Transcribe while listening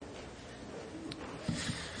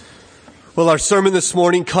Well, our sermon this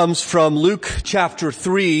morning comes from Luke chapter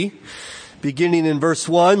 3, beginning in verse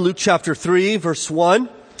 1. Luke chapter 3, verse 1.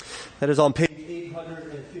 That is on page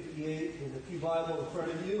 858 in the Pew Bible in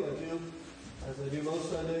front of you. As I do most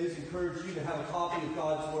Sundays, encourage you to have a copy of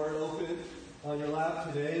God's Word open on your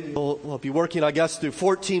lap today. We'll be working, through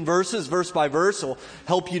 14 verses, verse by verse. It'll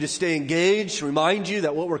help you to stay engaged, remind you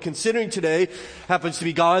that what we're considering today happens to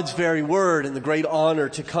be God's very Word and the great honor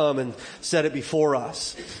to come and set it before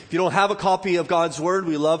us. If you don't have a copy of God's Word,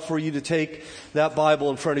 we love for you to take that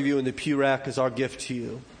Bible in front of you in the pew rack as our gift to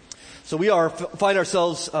you. So we find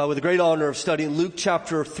ourselves with the great honor of studying Luke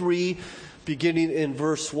chapter 3, beginning in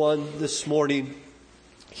verse 1 this morning.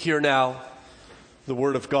 Hear now the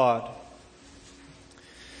Word of God.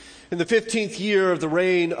 In the 15th year of the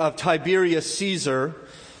reign of Tiberius Caesar,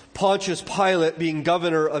 Pontius Pilate being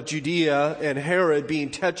governor of Judea, and Herod being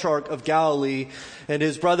tetrarch of Galilee, and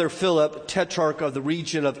his brother Philip, tetrarch of the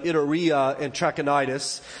region of Iturea and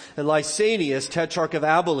Trachonitis, and Lysanias, tetrarch of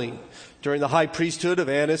Abilene, during the high priesthood of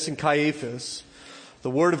Annas and Caiaphas, the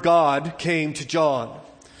word of God came to John,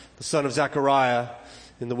 the son of Zechariah,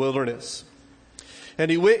 in the wilderness. And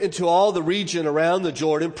he went into all the region around the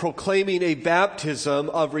Jordan, proclaiming a baptism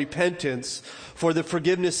of repentance for the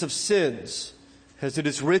forgiveness of sins, as it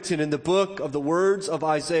is written in the book of the words of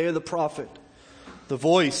Isaiah the prophet, the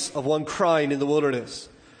voice of one crying in the wilderness,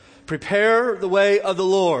 "Prepare the way of the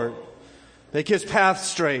Lord, make his path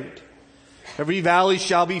straight. Every valley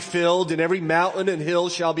shall be filled, and every mountain and hill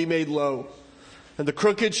shall be made low. And the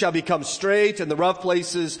crooked shall become straight, and the rough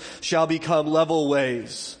places shall become level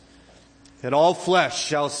ways. And all flesh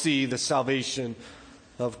shall see the salvation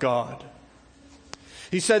of God."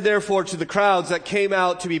 He said therefore to the crowds that came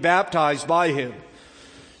out to be baptized by him,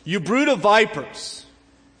 "You brood of vipers,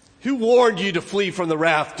 who warned you to flee from the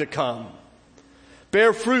wrath to come?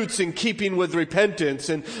 Bear fruits in keeping with repentance,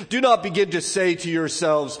 and do not begin to say to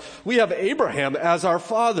yourselves, 'We have Abraham as our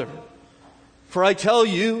father.' For I tell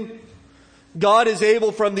you, God is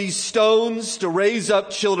able from these stones to raise up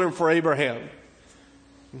children for Abraham.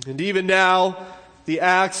 And even now the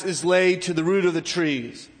axe is laid to the root of the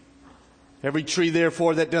trees. Every tree,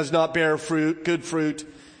 therefore, that does not bear fruit, good fruit,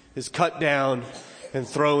 is cut down and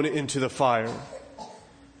thrown into the fire."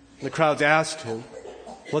 And the crowds asked him,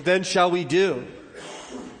 "What then shall we do?"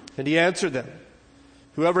 And he answered them,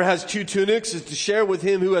 "Whoever has 2 tunics is to share with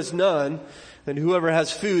him who has none, and whoever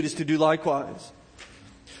has food is to do likewise."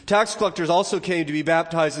 Tax collectors also came to be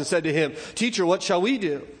baptized and said to him, "Teacher, what shall we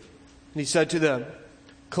do?" And he said to them,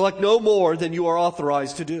 "Collect no more than you are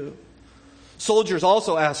authorized to do." Soldiers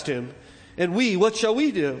also asked him, "And we, what shall we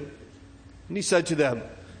do?" And he said to them,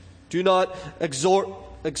 "Do not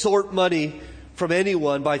extort money from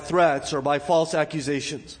anyone by threats or by false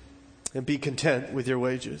accusations, and be content with your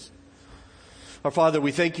wages." Our Father,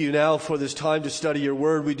 we thank you now for this time to study your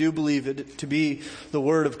word. We do believe it to be the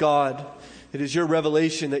word of God. It is your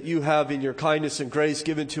revelation that you have in your kindness and grace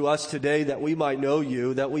given to us today, that we might know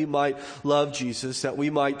you, that we might love Jesus, that we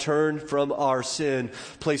might turn from our sin,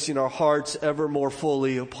 placing our hearts ever more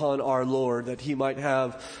fully upon our Lord, that he might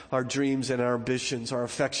have our dreams and our ambitions, our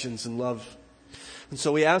affections and love. And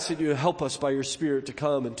so we ask that you help us by your Spirit to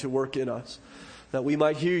come and to work in us, that we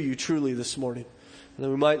might hear you truly this morning, and that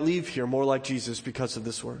we might leave here more like Jesus because of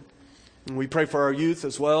this word. And we pray for our youth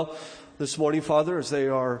as well this morning, Father, as they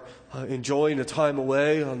are enjoying a time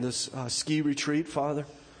away on this ski retreat, Father.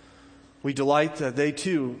 We delight that they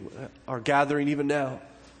too are gathering even now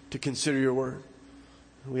to consider your word.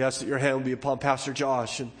 We ask that your hand will be upon Pastor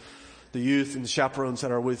Josh and the youth and the chaperones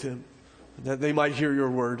that are with him, that they might hear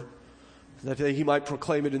your word, that he might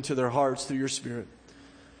proclaim it into their hearts through your Spirit,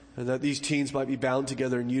 and that these teens might be bound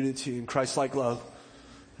together in unity and Christ-like love,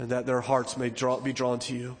 and that their hearts may be drawn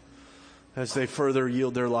to you as they further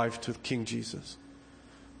yield their life to King Jesus.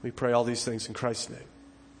 We pray all these things in Christ's name.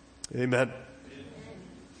 Amen.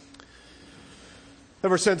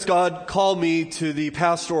 Ever since God called me to the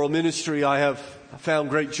pastoral ministry, I have found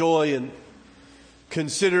great joy in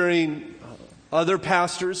considering other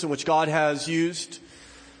pastors in which God has used,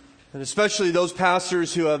 and especially those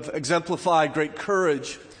pastors who have exemplified great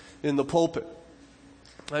courage in the pulpit.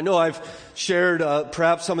 I know I've shared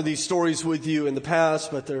perhaps some of these stories with you in the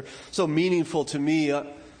past, but they're so meaningful to me, I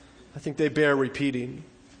think they bear repeating.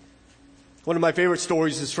 One of my favorite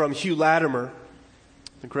stories is from Hugh Latimer,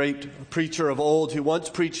 the great preacher of old who once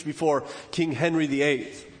preached before King Henry VIII.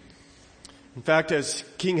 In fact, as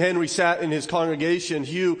King Henry sat in his congregation,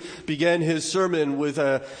 Hugh began his sermon with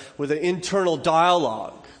an internal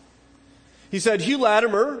dialogue. He said, "Hugh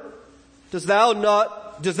Latimer, does thou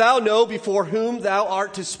know before whom thou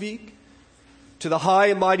art to speak? To the high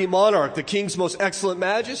and mighty monarch, the king's most excellent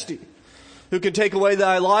majesty. who can take away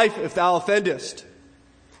thy life if thou offendest.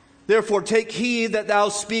 Therefore take heed that thou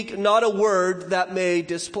speak not a word that may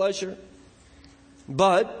displeasure.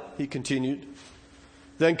 But, he continued,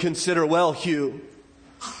 then consider well, Hugh,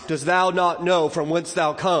 dost thou not know from whence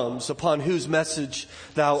thou comes, upon whose message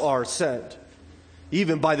thou art sent?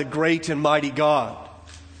 Even by the great and mighty God,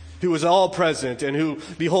 who is all present and who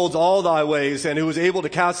beholds all thy ways and who is able to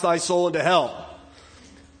cast thy soul into hell.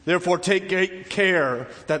 Therefore take great care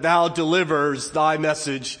that thou delivers thy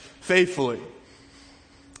message faithfully.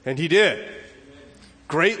 And he did,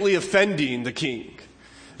 greatly offending the king.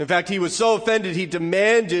 In fact, he was so offended he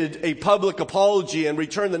demanded a public apology and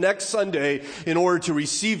returned the next Sunday in order to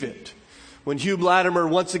receive it, when Hugh Latimer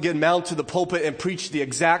once again mounted the pulpit and preached the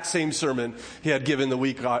exact same sermon he had given the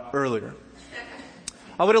week earlier.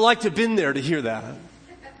 I would have liked to have been there to hear that. It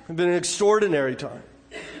would have been an extraordinary time.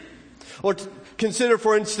 Or consider,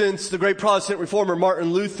 for instance, the great Protestant reformer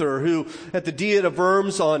Martin Luther, who at the Diet of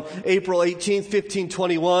Worms on April 18,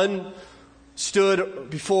 1521, stood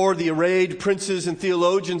before the arrayed princes and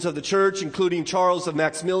theologians of the church, including Charles of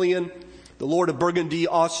Maximilian, the Lord of Burgundy,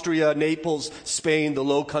 Austria, Naples, Spain, the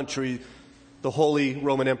Low Country, the Holy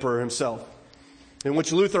Roman Emperor himself, in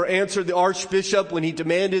which Luther answered the archbishop when he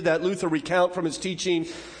demanded that Luther recount from his teaching,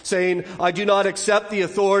 saying, I do not accept the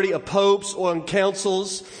authority of popes or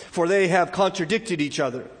councils, for they have contradicted each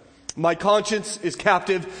other. My conscience is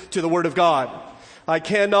captive to the word of God. I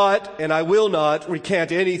cannot and I will not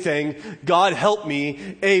recant anything. God help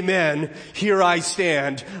me. Amen. Here I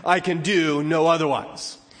stand. I can do no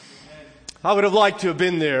otherwise. I would have liked to have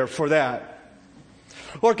been there for that.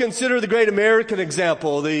 Or consider the great American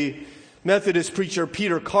example, the Methodist preacher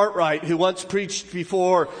Peter Cartwright, who once preached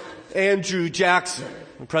before Andrew Jackson,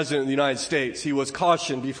 the President of the United States. He was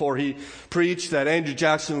cautioned before he preached that Andrew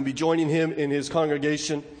Jackson would be joining him in his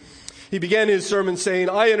congregation. He began his sermon saying,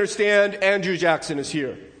 I understand Andrew Jackson is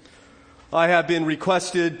here. I have been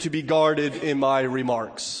requested to be guarded in my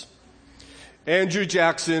remarks. Andrew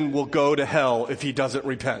Jackson will go to hell if he doesn't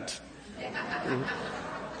repent.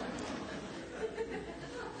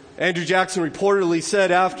 Andrew Jackson reportedly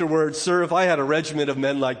said afterwards, Sir, if I had a regiment of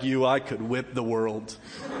men like you, I could whip the world.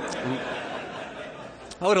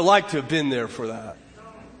 I would have liked to have been there for that.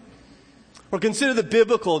 Or consider the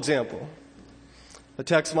biblical example. A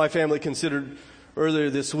text my family considered earlier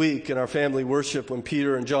this week in our family worship when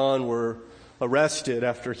Peter and John were arrested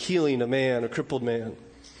after healing a crippled man.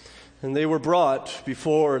 And they were brought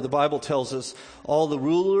before, the Bible tells us, all the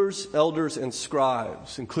rulers, elders, and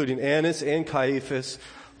scribes, including Annas and Caiaphas,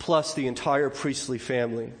 plus the entire priestly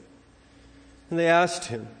family. And they asked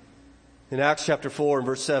him in Acts chapter 4 and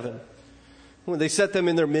verse 7, when they set them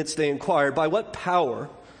in their midst, they inquired, by what power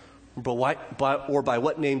or by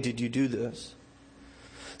what name did you do this?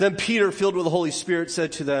 Then Peter, filled with the Holy Spirit,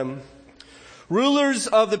 said to them, rulers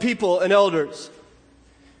of the people and elders,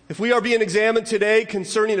 if we are being examined today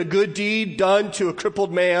concerning a good deed done to a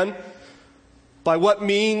crippled man, by what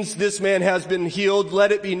means this man has been healed,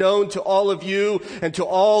 let it be known to all of you and to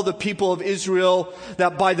all the people of Israel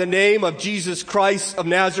that by the name of Jesus Christ of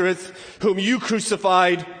Nazareth, whom you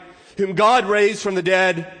crucified, whom God raised from the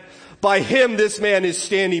dead, by him this man is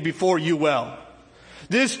standing before you well.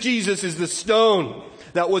 This Jesus is the stone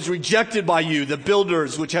that was rejected by you, the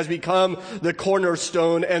builders, which has become the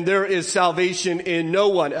cornerstone, and there is salvation in no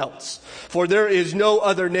one else. For there is no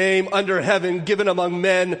other name under heaven given among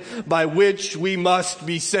men by which we must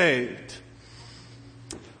be saved.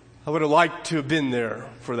 I would have liked to have been there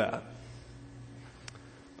for that.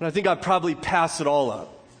 But I think I'd probably pass it all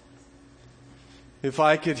up if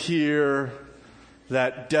I could hear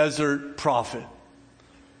that desert prophet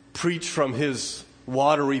preach from his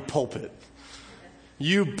watery pulpit.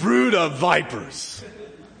 You brood of vipers,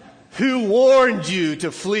 who warned you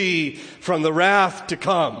to flee from the wrath to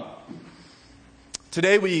come?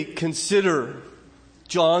 Today we consider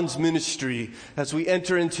John's ministry as we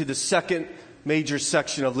enter into the second major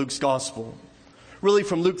section of Luke's gospel. Really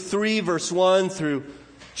from Luke 3 verse 1 through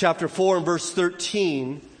chapter 4 and verse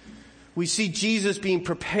 13, we see Jesus being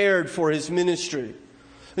prepared for his ministry.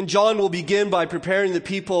 And John will begin by preparing the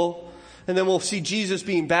people. And then we'll see Jesus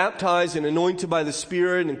being baptized and anointed by the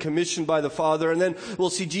Spirit and commissioned by the Father. And then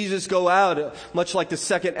we'll see Jesus go out, much like the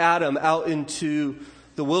second Adam, out into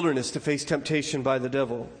the wilderness to face temptation by the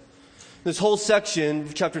devil. This whole section,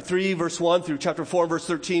 chapter 3, verse 1 through chapter 4, verse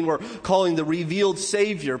 13, we're calling the revealed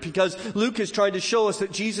Savior, because Luke is trying to show us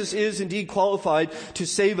that Jesus is indeed qualified to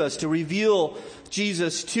save us, to reveal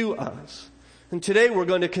Jesus to us. And today we're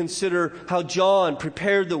going to consider how John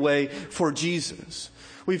prepared the way for Jesus.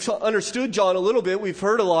 We've understood John a little bit. We've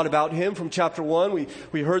heard a lot about him from chapter 1.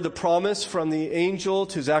 We heard the promise from the angel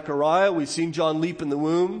to Zechariah. We've seen John leap in the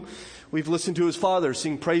womb. We've listened to his father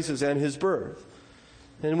sing praises and his birth.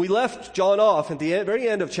 And we left John off at the very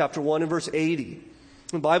end of chapter 1 in verse 80.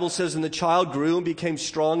 The Bible says, "And the child grew and became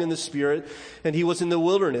strong in the spirit, and he was in the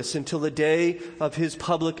wilderness until the day of his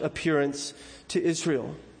public appearance to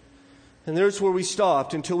Israel." And there's where we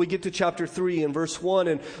stopped until we get to chapter 3 and verse 1.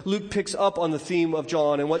 And Luke picks up on the theme of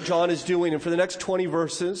John and what John is doing. And for the next 20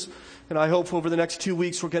 verses, and I hope over the next 2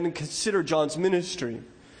 weeks, we're going to consider John's ministry.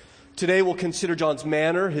 Today we'll consider John's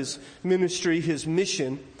manner, his ministry, his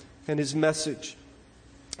mission, and his message.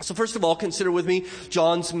 So first of all, consider with me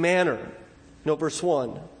John's manner. Note verse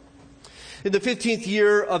 1. "In the 15th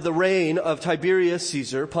year of the reign of Tiberius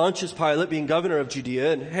Caesar, Pontius Pilate being governor of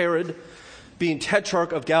Judea, and Herod being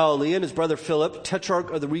tetrarch of Galilee, and his brother Philip,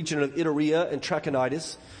 tetrarch of the region of Iturea and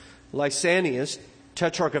Trachonitis, Lysanias,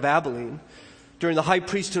 tetrarch of Abilene, during the high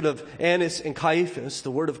priesthood of Annas and Caiaphas,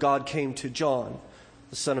 the word of God came to John,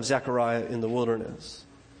 the son of Zechariah, in the wilderness."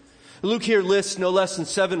 Luke here lists no less than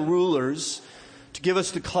 7 rulers to give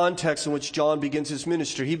us the context in which John begins his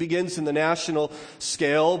ministry. He begins in the national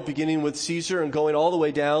scale, beginning with Caesar and going all the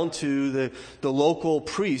way down to the local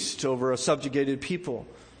priest over a subjugated people.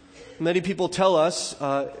 Many people tell us,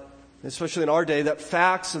 especially in our day, that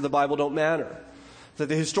facts of the Bible don't matter. That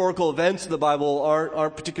the historical events of the Bible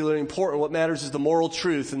aren't particularly important. What matters is the moral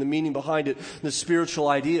truth and the meaning behind it, and the spiritual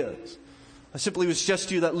ideas. I simply would suggest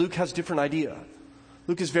to you that Luke has a different idea.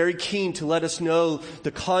 Luke is very keen to let us know the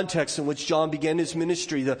context in which John began his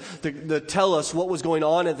ministry, to tell us what was going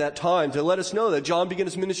on at that time, to let us know that John began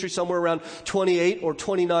his ministry somewhere around 28 or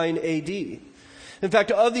 29 AD. In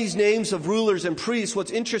fact, of these names of rulers and priests,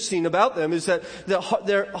 what's interesting about them is that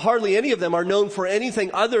hardly any of them are known for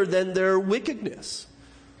anything other than their wickedness.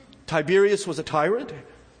 Tiberius was a tyrant.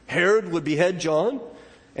 Herod would behead John.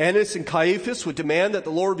 Annas and Caiaphas would demand that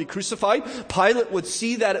the Lord be crucified. Pilate would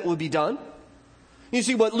see that it would be done. You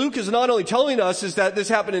see, what Luke is not only telling us is that this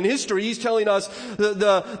happened in history, he's telling us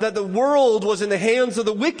that the world was in the hands of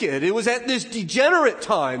the wicked. It was at this degenerate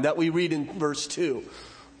time that we read in verse 2,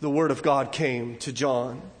 the word of God came to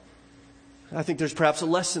John. I think there's perhaps a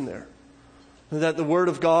lesson there, that the word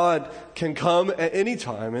of God can come at any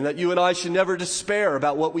time, and that you and I should never despair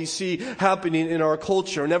about what we see happening in our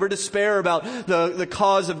culture, never despair about the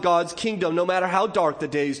cause of God's kingdom, no matter how dark the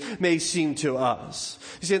days may seem to us.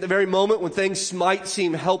 You see, at the very moment when things might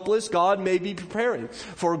seem helpless, God may be preparing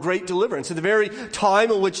for a great deliverance. At the very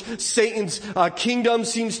time in which Satan's kingdom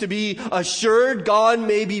seems to be assured, God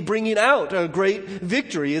may be bringing out a great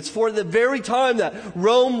victory. It's for the very time that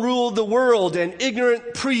Rome ruled the world and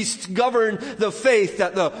ignorant priests governed the faith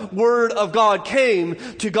that the word of God came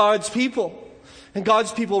to God's people. And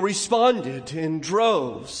God's people responded in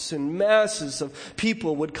droves, and masses of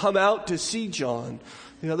people would come out to see John.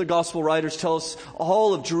 The other gospel writers tell us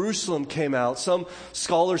all of Jerusalem came out. Some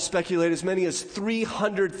scholars speculate as many as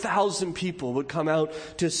 300,000 people would come out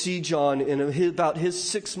to see John in about his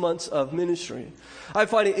 6 months of ministry. I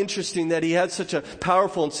find it interesting that he had such a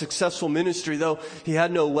powerful and successful ministry, though he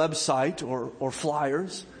had no website or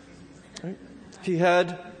flyers. Right? He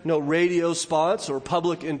had no radio spots or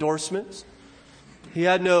public endorsements. He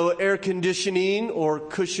had no air conditioning or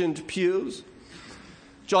cushioned pews.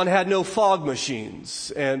 John had no fog machines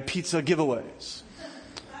and pizza giveaways.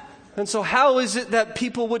 And so how is it that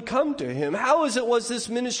people would come to him? How was this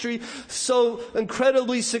ministry so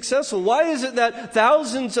incredibly successful? Why is it that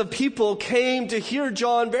thousands of people came to hear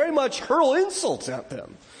John very much hurl insults at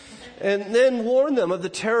them and then warn them of the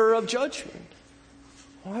terror of judgment?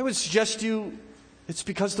 Well, I would suggest to you it's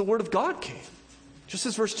because the word of God came, just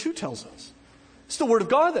as verse 2 tells us. It's the word of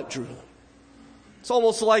God that drew them. It's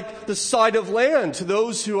almost like the sight of land to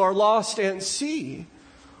those who are lost and see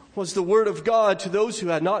was the word of God to those who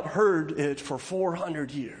had not heard it for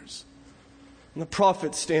 400 years. And the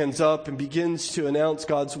prophet stands up and begins to announce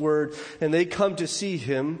God's word, and they come to see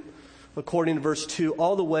him, according to verse 2,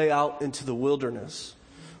 all the way out into the wilderness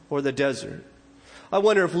or the desert. I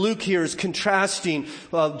wonder if Luke here is contrasting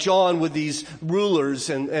John with these rulers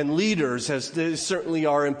and leaders, as they certainly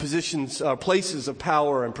are in positions, places of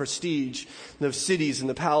power and prestige, the cities and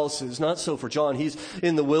the palaces. Not so for John. He's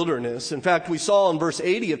in the wilderness. In fact, we saw in verse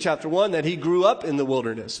 80 of chapter 1 that he grew up in the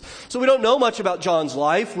wilderness. So we don't know much about John's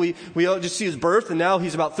life. We just see his birth, and now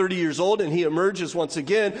he's about 30 years old, and he emerges once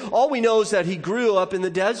again. All we know is that he grew up in the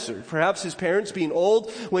desert. Perhaps his parents, being old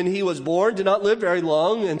when he was born, did not live very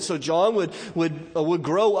long, and so John would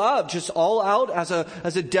grow up just all out as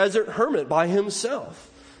a desert hermit by himself.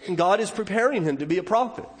 And God is preparing him to be a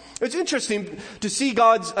prophet. It's interesting to see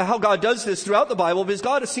how God does this throughout the Bible, because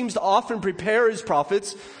God seems to often prepare his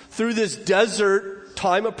prophets through this desert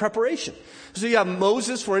time of preparation. So you have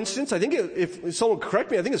Moses, for instance. I think if someone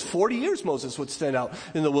correct me, I think it's 40 years Moses would stand out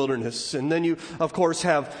in the wilderness. And then you, of course,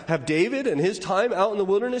 have David and his time out in the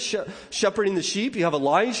wilderness shepherding the sheep. You have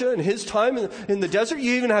Elijah and his time in the desert.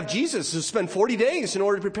 You even have Jesus who spent 40 days in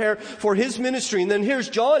order to prepare for his ministry. And then here's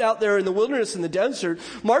John out there in the wilderness in the desert.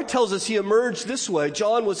 Mark tells us he emerged this way.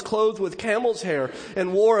 John was clothed with camel's hair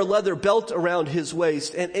and wore a leather belt around his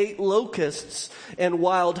waist and ate locusts and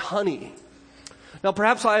wild honey. Now,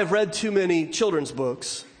 perhaps I have read too many children's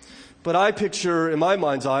books, but I picture in my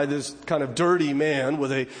mind's eye this kind of dirty man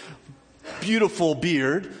with a beautiful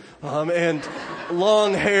beard and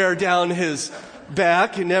long hair down his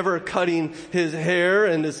back, and never cutting his hair,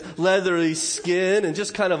 and his leathery skin, and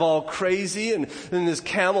just kind of all crazy, and in this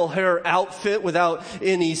camel hair outfit without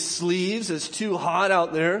any sleeves. It's too hot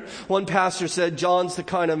out there. One pastor said John's the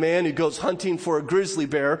kind of man who goes hunting for a grizzly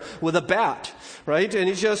bear with a bat. Right? And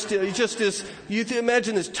he's just this, you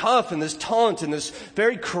imagine this tough and this taunt and this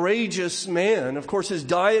very courageous man. Of course, his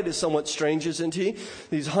diet is somewhat strange, isn't he?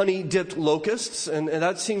 These honey-dipped locusts, and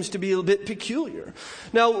that seems to be a bit peculiar.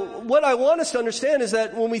 Now, what I want us to understand is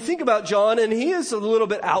that when we think about John, and he is a little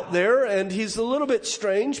bit out there, and he's a little bit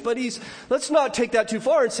strange, but let's not take that too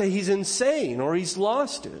far and say he's insane or he's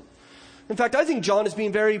lost it. In fact, I think John is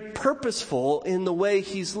being very purposeful in the way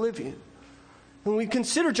he's living. When we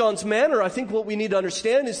consider John's manner, I think what we need to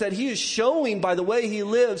understand is that he is showing by the way he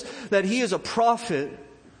lives that he is a prophet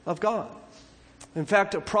of God. In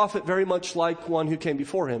fact, a prophet very much like one who came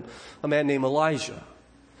before him, a man named Elijah.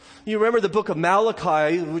 You remember the book of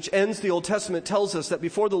Malachi, which ends the Old Testament, tells us that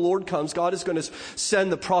before the Lord comes, God is going to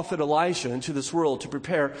send the prophet Elijah into this world to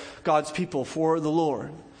prepare God's people for the Lord.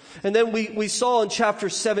 And then we saw in chapter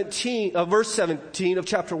 17, verse 17 of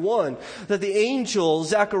chapter 1, that the angel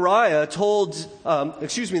the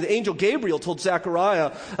angel Gabriel told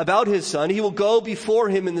Zechariah about his son. He will go before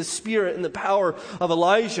him in the spirit and the power of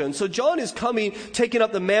Elijah. And so John is coming, taking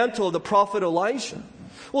up the mantle of the prophet Elijah.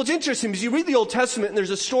 Well, it's interesting because you read the Old Testament and there's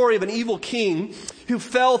a story of an evil king who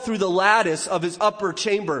fell through the lattice of his upper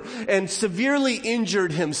chamber and severely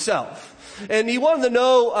injured himself. And he wanted to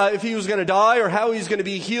know if he was going to die or how he was going to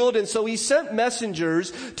be healed. And so he sent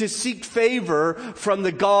messengers to seek favor from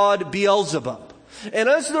the god Beelzebub. And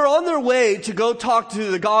as they're on their way to go talk to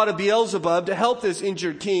the god of Beelzebub to help this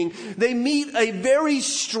injured king, they meet a very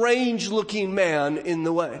strange looking man in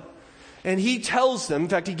the way. And he tells them, in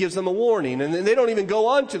fact, he gives them a warning. And then they don't even go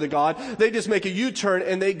on to the God. They just make a U-turn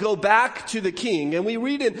and they go back to the king. And we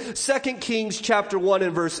read in 2 Kings chapter 1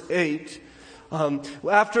 and verse 8,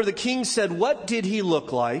 after the king said, "What did he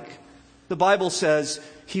look like?" The Bible says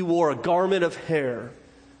he wore a garment of hair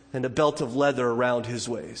and a belt of leather around his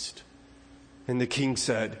waist. And the king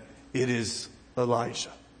said, "It is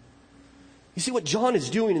Elijah." You see what John is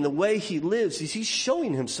doing in the way he lives is he's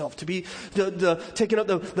showing himself to be taking up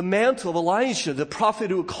the mantle of Elijah, the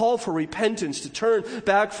prophet who would call for repentance to turn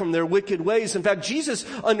back from their wicked ways. In fact, Jesus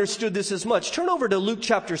understood this as much. Turn over to Luke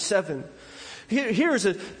chapter 7. Here's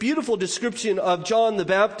a beautiful description of John the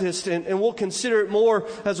Baptist, and we'll consider it more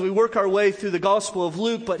as we work our way through the Gospel of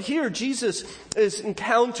Luke. But here Jesus has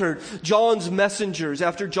encountered John's messengers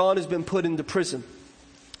after John has been put into prison.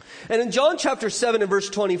 And in John chapter 7 and verse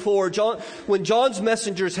 24, when John's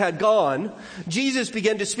messengers had gone, Jesus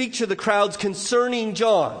began to speak to the crowds concerning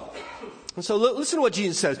John. And so listen to what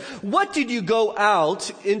Jesus says. "What did you go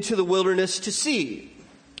out into the wilderness to see?"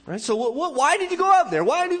 Right? So why did you go out there?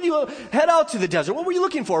 Why did you head out to the desert? What were you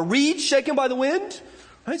looking for? A reed shaken by the wind?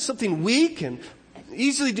 Right? Something weak and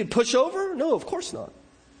easily to push over? No, of course not.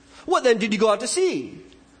 What then did you go out to see?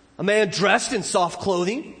 A man dressed in soft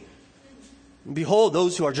clothing? And behold,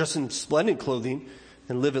 those who are dressed in splendid clothing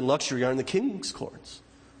and live in luxury are in the king's courts.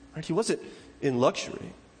 Right? He wasn't in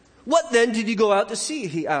luxury. What then did you go out to see?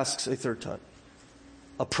 He asks a third time.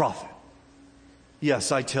 A prophet.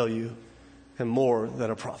 Yes, I tell you, and more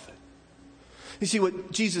than a prophet. You see,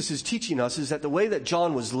 what Jesus is teaching us is that the way that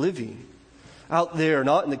John was living out there,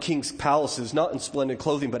 not in the king's palaces, not in splendid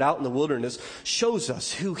clothing, but out in the wilderness, shows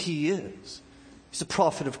us who he is. He's a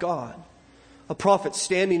prophet of God. A prophet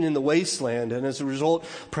standing in the wasteland, and as a result,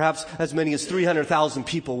 perhaps as many as 300,000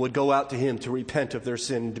 people would go out to him to repent of their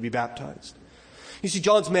sin and to be baptized. You see,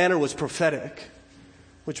 John's manner was prophetic,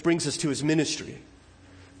 which brings us to his ministry.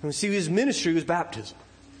 And we see his ministry was baptism.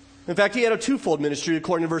 In fact, he had a twofold ministry,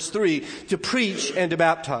 according to verse 3, to preach and to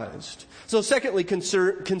baptize. So secondly,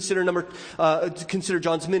 consider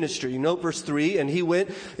John's ministry. Note verse 3, and he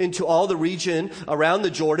went into all the region around the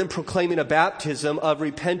Jordan, proclaiming a baptism of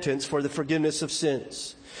repentance for the forgiveness of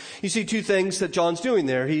sins. You see two things that John's doing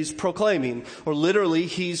there. He's proclaiming, or literally,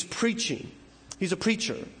 he's preaching. He's a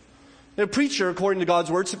preacher. And a preacher, according to God's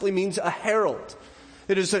word, simply means a herald.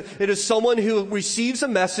 It is someone who receives a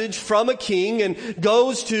message from a king and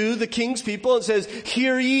goes to the king's people and says,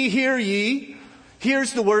 hear ye, hear ye.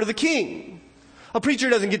 Here's the word of the king. A preacher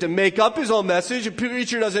doesn't get to make up his own message. A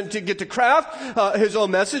preacher doesn't get to craft his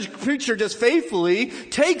own message. A preacher just faithfully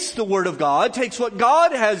takes the word of God, takes what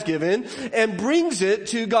God has given, and brings it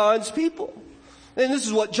to God's people. And this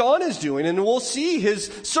is what John is doing. And we'll see his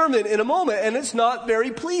sermon in a moment. And it's not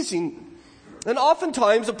very pleasing. And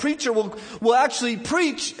oftentimes a preacher will actually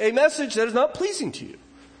preach a message that is not pleasing to you.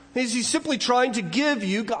 He's simply trying to give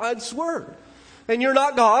you God's word. And you're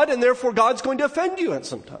not God, and therefore God's going to offend you at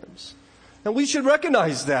sometimes. And we should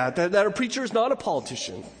recognize that a preacher is not a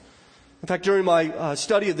politician. In fact, during my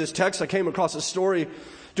study of this text, I came across a story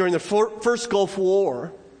during the first Gulf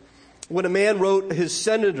War when a man wrote his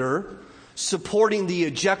senator supporting the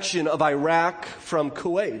ejection of Iraq from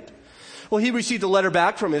Kuwait. Well, he received a letter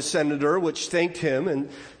back from his senator which thanked him and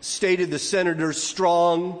stated the senator's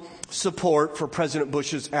strong support for President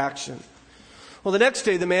Bush's action. Well, the next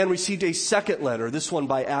day the man received a second letter, this one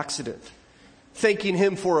by accident, thanking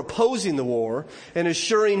him for opposing the war and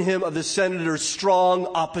assuring him of the senator's strong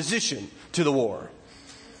opposition to the war.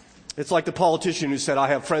 It's like the politician who said, I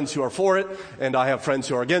have friends who are for it, and I have friends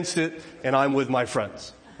who are against it, and I'm with my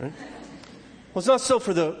friends. Right? Well, it's not so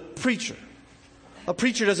for the preacher. A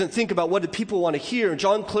preacher doesn't think about what do people want to hear.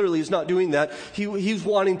 John clearly is not doing that. He's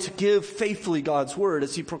wanting to give faithfully God's word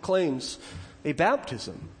as he proclaims a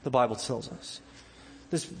baptism, the Bible tells us.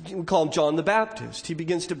 We call him John the Baptist. He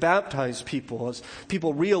begins to baptize people as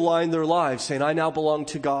people realign their lives, saying, I now belong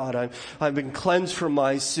to God. I've been cleansed from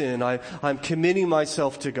my sin. I'm committing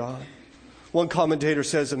myself to God. One commentator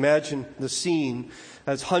says, imagine the scene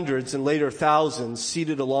as hundreds and later thousands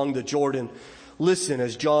seated along the Jordan listen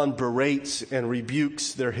as John berates and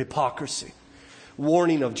rebukes their hypocrisy,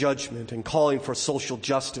 warning of judgment and calling for social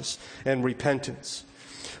justice and repentance.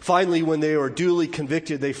 Finally, when they were duly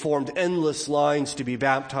convicted, they formed endless lines to be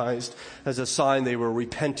baptized as a sign they were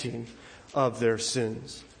repenting of their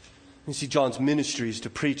sins. You see, John's ministry is to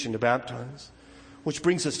preach and to baptize, which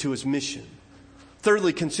brings us to his mission.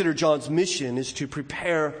 Thirdly, consider John's mission is to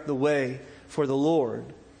prepare the way for the Lord.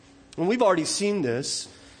 And we've already seen this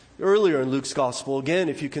earlier in Luke's gospel. Again,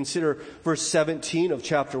 if you consider verse 17 of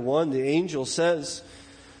chapter 1, the angel says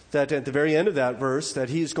that at the very end of that verse, that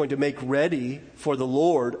he is going to make ready for the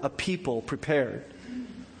Lord a people prepared.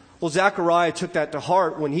 Well, Zechariah took that to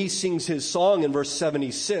heart when he sings his song in verse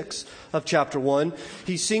 76 of chapter 1.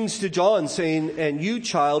 He sings to John saying, and you,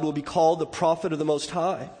 child, will be called the prophet of the Most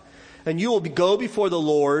High. And you will go before the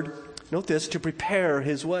Lord, note this, to prepare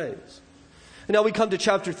his ways. And now we come to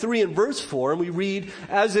chapter 3 and verse 4, and we read,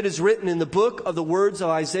 as it is written in the book of the words of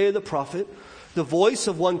Isaiah the prophet, the voice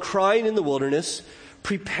of one crying in the wilderness,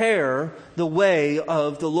 prepare the way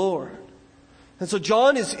of the Lord. And so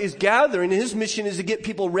John is gathering, and his mission is to get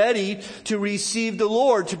people ready to receive the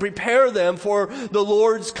Lord, to prepare them for the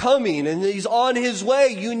Lord's coming. And he's on his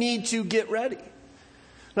way. You need to get ready.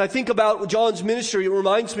 And I think about John's ministry. It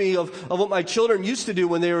reminds me of what my children used to do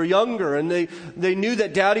when they were younger. And they knew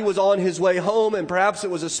that Daddy was on his way home, and perhaps it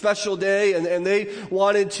was a special day, and they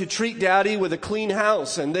wanted to treat Daddy with a clean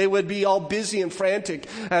house. And they would be all busy and frantic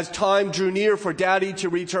as time drew near for Daddy to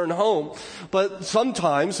return home. But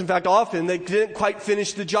sometimes, in fact often, they didn't quite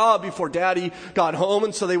finish the job before Daddy got home.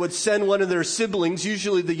 And so they would send one of their siblings,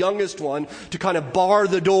 usually the youngest one, to kind of bar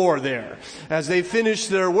the door there as they finished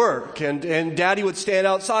their work. And Daddy would stand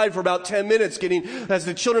outside for about 10 minutes as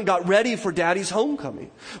the children got ready for Daddy's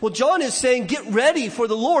homecoming. Well, John is saying, get ready for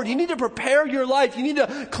the Lord. You need to prepare your life. You need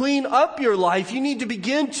to clean up your life. You need to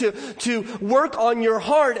begin to work on your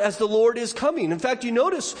heart as the Lord is coming. In fact, you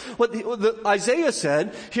notice what Isaiah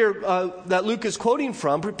said here that Luke is quoting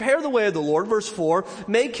from. Prepare the way of the Lord, verse 4,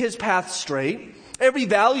 make his path straight. Every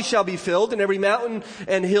valley shall be filled, and every mountain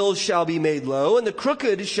and hill shall be made low, and the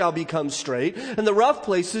crooked shall become straight, and the rough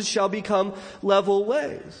places shall become level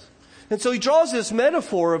ways. And so he draws this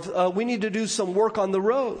metaphor of we need to do some work on the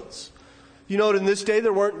roads. You know, in this day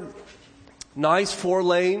there weren't nice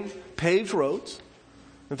 4-lane paved roads.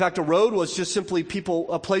 In fact, a road was just simply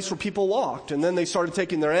a place where people walked, and then they started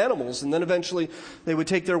taking their animals, and then eventually they would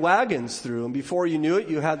take their wagons through, and before you knew it,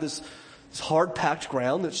 you had this hard-packed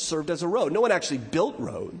ground that served as a road. No one actually built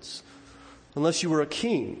roads unless you were a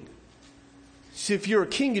king. See, if you're a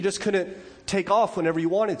king, you just couldn't take off whenever you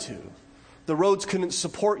wanted to. The roads couldn't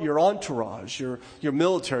support your entourage, your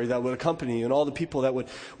military that would accompany you, and all the people that would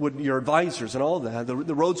your advisors and all that.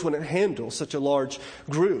 The roads wouldn't handle such a large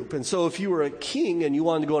group. And so if you were a king and you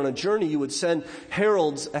wanted to go on a journey, you would send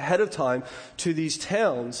heralds ahead of time to these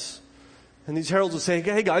towns. And these heralds would say,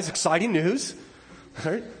 hey guys, exciting news.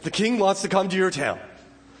 Right? The king wants to come to your town.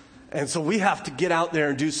 And so we have to get out there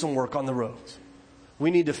and do some work on the roads. We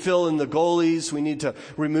need to fill in the gullies. We need to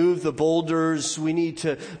remove the boulders. We need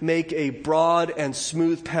to make a broad and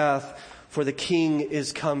smooth path, for the king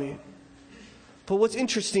is coming. But what's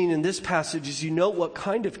interesting in this passage is you note what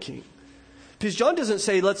kind of king. Because John doesn't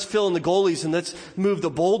say, let's fill in the gullies and let's move the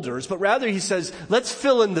boulders, but rather he says, let's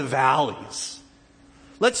fill in the valleys.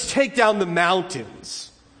 Let's take down the mountains.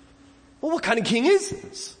 Well, what kind of king is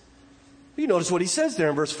this? You notice what he says there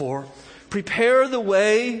in verse 4. Prepare the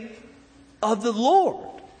way of the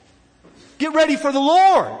Lord. Get ready for the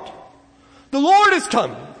Lord. The Lord is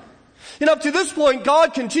coming. And up to this point,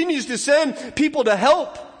 God continues to send people to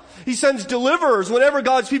help. He sends deliverers. Whenever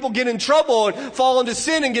God's people get in trouble and fall into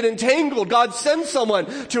sin and get entangled, God sends someone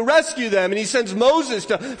to rescue them. And He sends Moses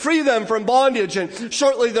to free them from bondage. And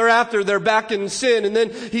shortly thereafter, they're back in sin. And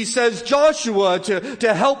then He says Joshua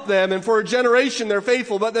to help them. And for a generation, they're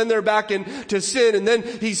faithful, but then they're back into sin. And then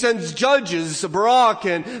He sends judges, Barak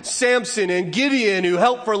and Samson and Gideon, who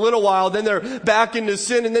help for a little while. Then they're back into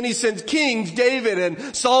sin. And then He sends kings, David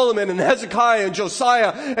and Solomon and Hezekiah and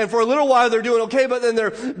Josiah. And for a little while, they're doing okay, but then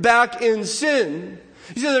they're back in sin.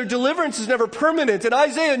 You see, their deliverance is never permanent. And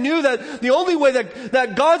Isaiah knew that the only way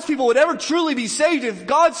that God's people would ever truly be saved if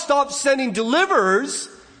God stopped sending deliverers.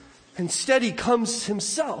 Instead, He comes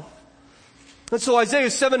Himself. And so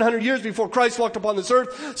Isaiah, 700 years before Christ walked upon this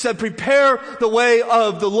earth, said, prepare the way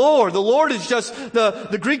of the Lord. The Lord is just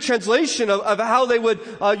the Greek translation of how they would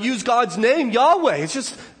use God's name, Yahweh. It's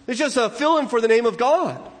just a fill-in for the name of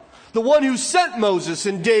God. The one who sent Moses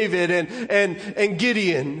and David and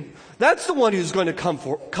Gideon. That's the one who's going to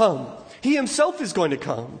come. He Himself is going to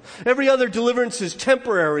come. Every other deliverance is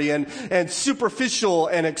temporary and superficial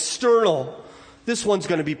and external. This one's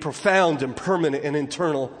going to be profound and permanent and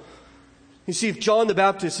internal. You see, if John the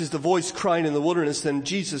Baptist is the voice crying in the wilderness, then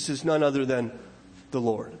Jesus is none other than the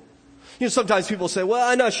Lord. You know, sometimes people say, well,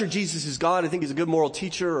 I'm not sure Jesus is God. I think He's a good moral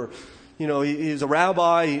teacher, or he's a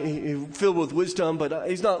rabbi, he's filled with wisdom, but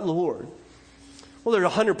He's not Lord. Well, there are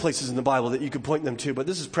 100 places in the Bible that you could point them to, but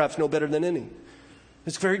this is perhaps no better than any.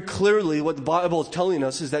 It's very clearly what the Bible is telling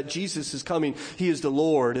us is that Jesus is coming. He is the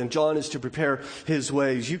Lord, and John is to prepare His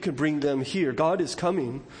ways. You can bring them here. God is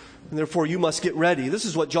coming, and therefore you must get ready. This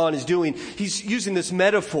is what John is doing. He's using this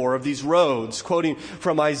metaphor of these roads, quoting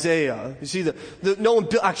from Isaiah. You see, no one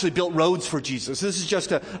actually built roads for Jesus. This is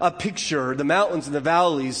just a picture. The mountains and the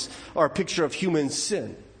valleys are a picture of human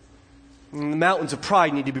sin. And the mountains of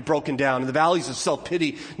pride need to be broken down, and the valleys of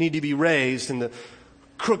self-pity need to be raised, and the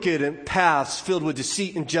crooked paths filled with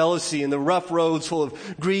deceit and jealousy and the rough roads full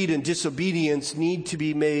of greed and disobedience need to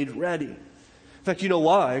be made ready. In fact, you know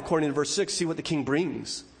why? According to verse 6, see what the king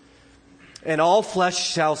brings. And all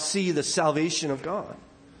flesh shall see the salvation of God.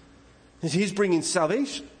 He's bringing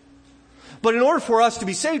salvation. But in order for us to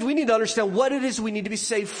be saved, we need to understand what it is we need to be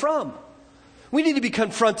saved from. We need to be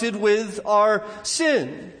confronted with our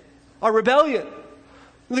sin, our rebellion.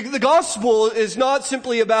 The gospel is not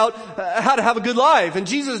simply about how to have a good life. And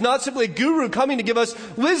Jesus is not simply a guru coming to give us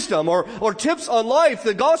wisdom or tips on life.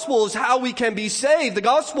 The gospel is how we can be saved. The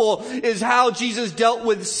gospel is how Jesus dealt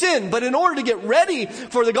with sin. But in order to get ready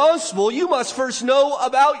for the gospel, you must first know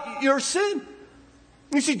about your sin.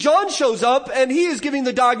 You see, John shows up and he is giving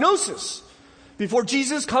the diagnosis before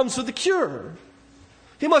Jesus comes with the cure.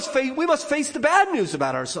 We must face the bad news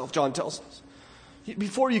about ourselves, John tells us,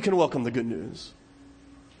 before you can welcome the good news.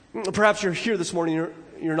 Perhaps you're here this morning,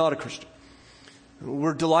 you're not a Christian.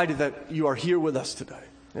 We're delighted that you are here with us today.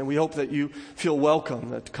 And we hope that you feel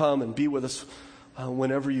welcome to come and be with us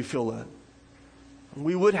whenever you feel led.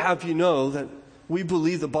 We would have you know that we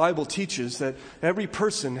believe the Bible teaches that every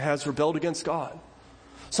person has rebelled against God.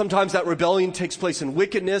 Sometimes that rebellion takes place in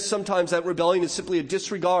wickedness. Sometimes that rebellion is simply a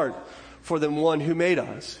disregard for the one who made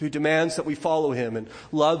us, who demands that we follow Him and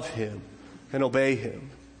love Him and obey Him.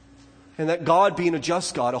 And that God, being a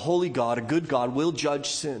just God, a holy God, a good God, will judge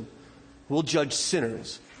sin, will judge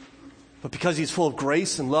sinners. But because He's full of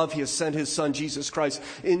grace and love, He has sent His Son, Jesus Christ,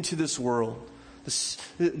 into this world.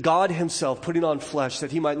 God Himself putting on flesh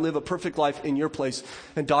that He might live a perfect life in your place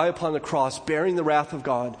and die upon the cross, bearing the wrath of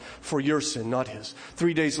God for your sin, not His.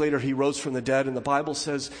 3 days later, He rose from the dead. And the Bible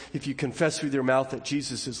says, if you confess with your mouth that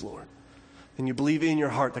Jesus is Lord, and you believe in your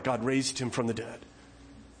heart that God raised Him from the dead,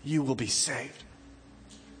 you will be saved.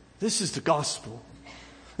 This is the gospel.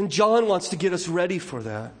 And John wants to get us ready for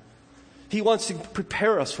that. He wants to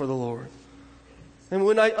prepare us for the Lord. And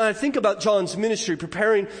when I think about John's ministry,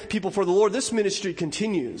 preparing people for the Lord, this ministry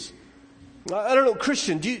continues. I don't know,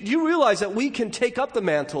 Christian, do you realize that we can take up the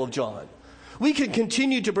mantle of John? We can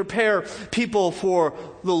continue to prepare people for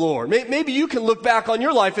the Lord. Maybe you can look back on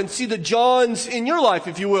your life and see the Johns in your life,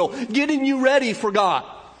 if you will, getting you ready for God.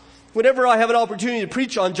 Whenever I have an opportunity to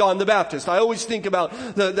preach on John the Baptist, I always think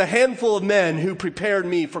about the handful of men who prepared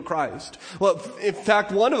me for Christ. Well, in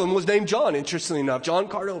fact, one of them was named John, interestingly enough, John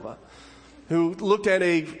Cardova, who looked at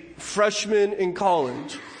a freshman in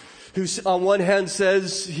college who on one hand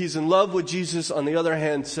says he's in love with Jesus, on the other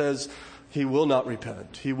hand says he will not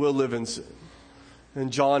repent. He will live in sin.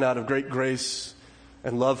 And John, out of great grace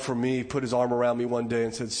and love for me, put his arm around me one day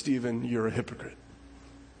and said, "Stephen, you're a hypocrite.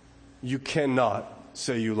 You cannot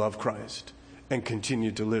say you love Christ and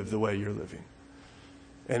continue to live the way you're living."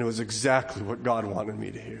 And it was exactly what God wanted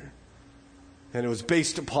me to hear. And it was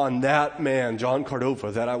based upon that man, John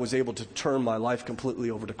Cardova, that I was able to turn my life completely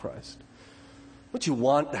over to Christ. Don't you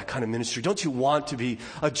want that kind of ministry? Don't you want to be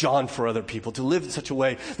a John for other people, to live in such a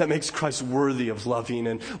way that makes Christ worthy of loving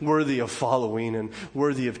and worthy of following and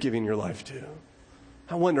worthy of giving your life to?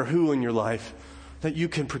 I wonder who in your life that you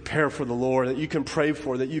can prepare for the Lord, that you can pray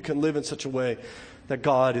for, that you can live in such a way that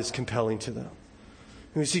God is compelling to them.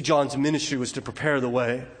 And we see John's ministry was to prepare the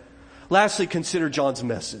way. Lastly, consider John's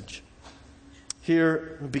message.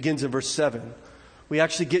 Here it begins in verse 7. We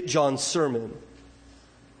actually get John's sermon.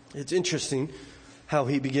 It's interesting how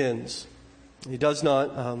he begins. He does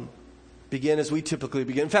not begin as we typically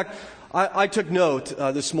begin. In fact, I took note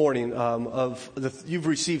this morning you've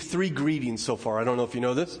received 3 greetings so far. I don't know if you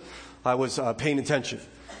know this. I was paying attention.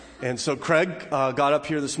 And so Craig got up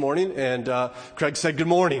here this morning, and Craig said, "Good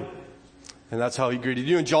morning." And that's how he greeted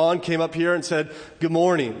you. And John came up here and said, "Good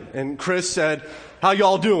morning." And Chris said, "How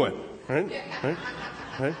y'all doing?" Right?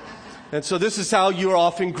 And so this is how you are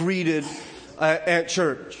often greeted at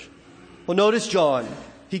church. Well, notice John.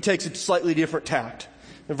 He takes a slightly different tact.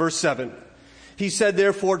 In verse 7, he said,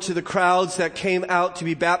 "Therefore to the crowds that came out to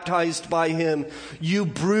be baptized by him, you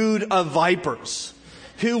brood of vipers,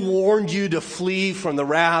 who warned you to flee from the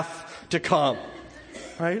wrath to come?"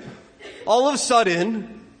 Right? All of a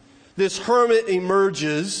sudden, this hermit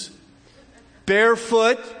emerges,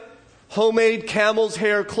 barefoot, homemade camel's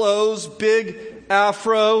hair clothes, big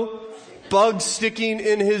afro, bugs sticking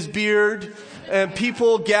in his beard, and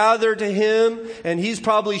people gather to him, and he's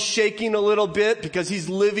probably shaking a little bit because he's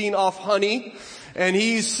living off honey, and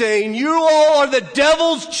he's saying, "You all are the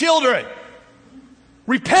devil's children.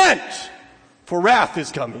 Repent, for wrath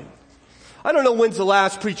is coming." I don't know when's the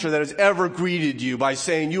last preacher that has ever greeted you by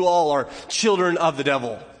saying, "You all are children of the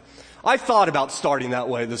devil." I thought about starting that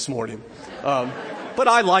way this morning, but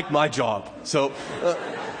I like my job. So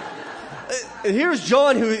here's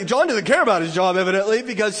John, John doesn't care about his job evidently,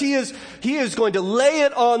 because he is going to lay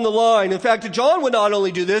it on the line. In fact, John would not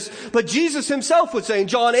only do this, but Jesus himself would say in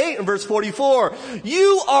John 8 and verse 44,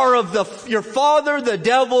 "You are of your father the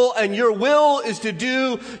devil, and your will is to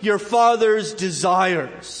do your father's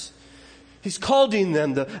desires." He's calling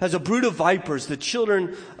them as a brood of vipers, the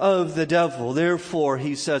children of the devil. Therefore,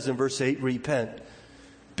 he says in verse 8, "Repent.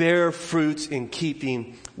 Bear fruits in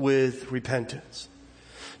keeping with repentance."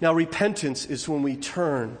 Now, repentance is when we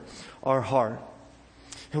turn our heart.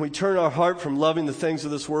 And we turn our heart from loving the things of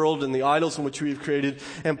this world and the idols in which we have created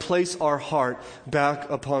and place our heart back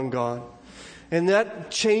upon God. And that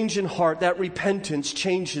change in heart, that repentance,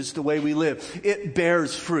 changes the way we live. It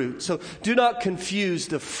bears fruit. So do not confuse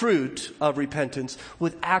the fruit of repentance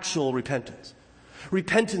with actual repentance.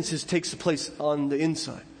 Repentance takes place on the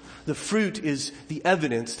inside. The fruit is the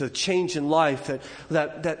evidence, the change in life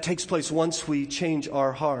that takes place once we change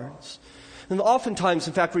our hearts. And oftentimes,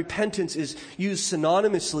 in fact, repentance is used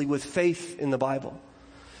synonymously with faith in the Bible.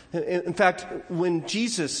 In fact, when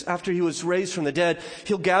Jesus, after he was raised from the dead,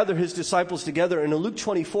 he'll gather his disciples together. And in Luke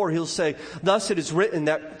 24, he'll say, "Thus it is written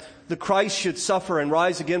that the Christ should suffer and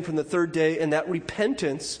rise again from the third day, and that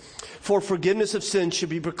repentance for forgiveness of sins should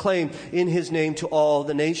be proclaimed in his name to all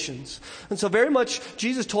the nations." And so very much,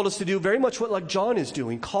 Jesus told us to do very much what like John is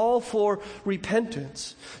doing. Call for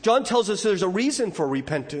repentance. John tells us there's a reason for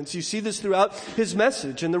repentance. You see this throughout his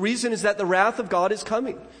message. And the reason is that the wrath of God is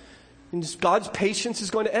coming. And God's patience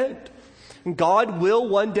is going to end. And God will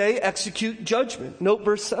one day execute judgment. Note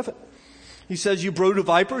verse 7. He says, "You brood of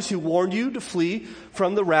vipers, who warned you to flee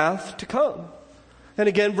from the wrath to come." And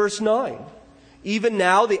again, verse 9. "Even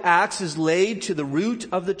now the axe is laid to the root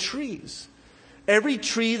of the trees. Every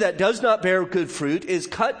tree that does not bear good fruit is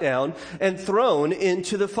cut down and thrown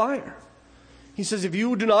into the fire." He says, if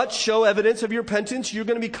you do not show evidence of your repentance, you're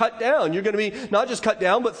going to be cut down. You're going to be not just cut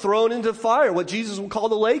down, but thrown into fire, what Jesus will call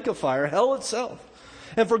the lake of fire, hell itself.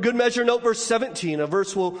 And for good measure, note verse 17, a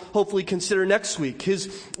verse we'll hopefully consider next week.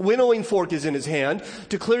 His winnowing fork is in his hand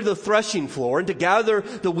to clear the threshing floor and to gather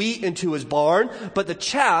the wheat into his barn, but the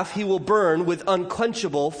chaff he will burn with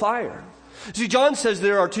unquenchable fire. See, John says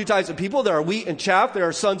there are two types of people. There are wheat and chaff. There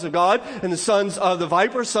are sons of God and the sons of the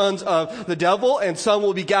viper, sons of the devil, and some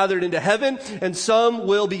will be gathered into heaven, and some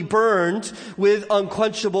will be burned with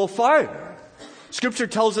unquenchable fire. Scripture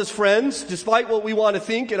tells us, friends, despite what we want to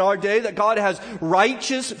think in our day, that God has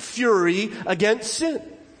righteous fury against sin.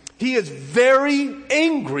 He is very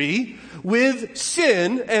angry with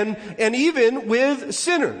sin and even with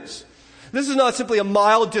sinners. This is not simply a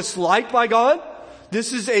mild dislike by God.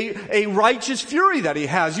 This is a righteous fury that he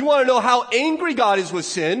has. You want to know how angry God is with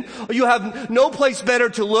sin? You have no place better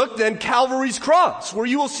to look than Calvary's cross, where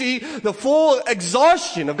you will see the full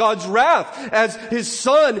exhaustion of God's wrath as his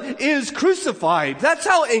son is crucified. That's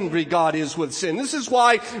how angry God is with sin. This is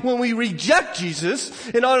why when we reject Jesus,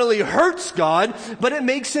 it not only hurts God, but it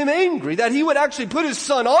makes him angry that he would actually put his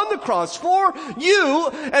son on the cross for you,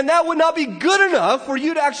 and that would not be good enough for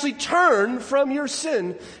you to actually turn from your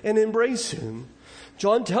sin and embrace him.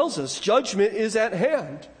 John tells us judgment is at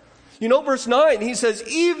hand. You know, verse 9, he says,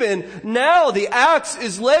 even now the axe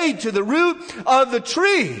is laid to the root of the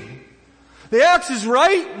tree. The axe is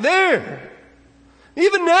right there.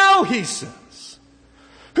 Even now, he says.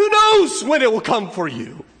 Who knows when it will come for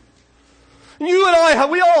you? You and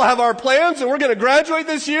we all have our plans, and we're going to graduate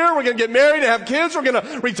this year. We're going to get married and have kids. We're going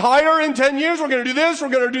to retire in 10 years. We're going to do this. We're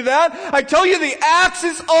going to do that. I tell you, the axe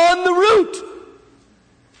is on the root.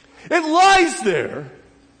 It lies there.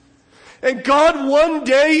 And God one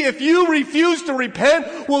day, if you refuse to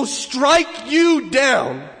repent, will strike you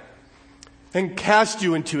down and cast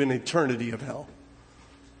you into an eternity of hell.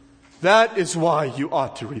 That is why you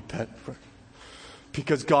ought to repent, friend.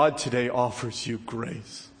 Because God today offers you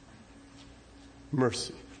grace,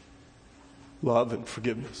 mercy, love, and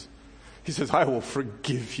forgiveness. He says, I will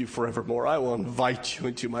forgive you forevermore. I will invite you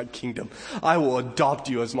into my kingdom. I will adopt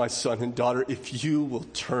you as my son and daughter if you will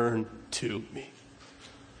turn to me.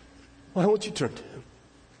 Why won't you turn to him?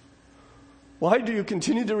 Why do you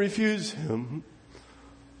continue to refuse him?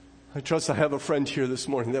 I trust I have a friend here this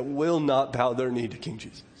morning that will not bow their knee to King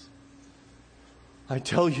Jesus. I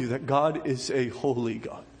tell you that God is a holy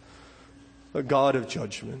God, a God of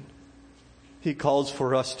judgment. He calls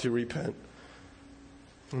for us to repent.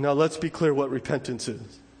 Now let's be clear what repentance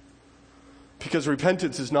is. Because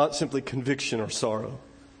repentance is not simply conviction or sorrow.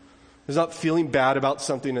 It's not feeling bad about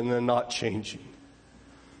something and then not changing.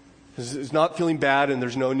 It's not feeling bad and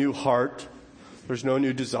there's no new heart. There's no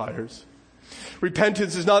new desires.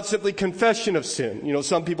 Repentance is not simply confession of sin. You know,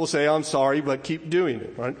 some people say, I'm sorry, but keep doing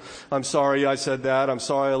it, right? I'm sorry I said that. I'm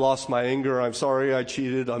sorry I lost my anger. I'm sorry I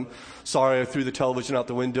cheated. I'm sorry I threw the television out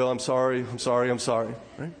the window. I'm sorry,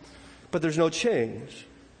 right? But there's no change.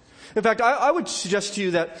 In fact, I would suggest to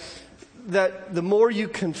you that the more you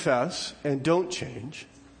confess and don't change,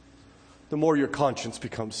 the more your conscience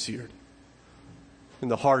becomes seared. And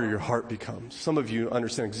the harder your heart becomes. Some of you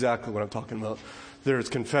understand exactly what I'm talking about. There's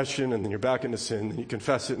confession, and then you're back into sin, and you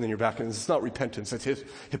confess it, and then you're back into it. It's not repentance, it's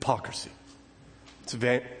hypocrisy. It's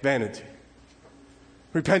vanity.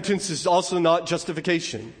 Repentance is also not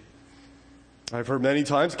justification. I've heard many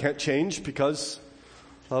times, I can't change because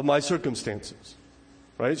of my circumstances.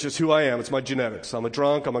 Right? It's just who I am. It's my genetics. I'm a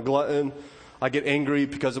drunk. I'm a glutton. I get angry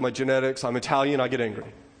because of my genetics. I'm Italian. I get angry.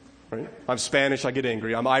 Right? I'm Spanish. I get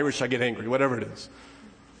angry. I'm Irish. I get angry. Whatever it is.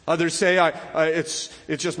 Others say it's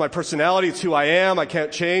just my personality. It's who I am. I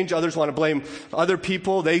can't change. Others want to blame other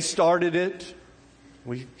people. They started it.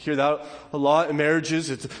 We hear that a lot in marriages.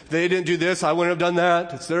 It's, they didn't do this, I wouldn't have done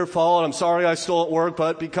that. It's their fault. I'm sorry I stole at work,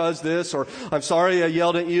 but because this. Or I'm sorry I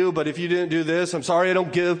yelled at you, but if you didn't do this. I'm sorry I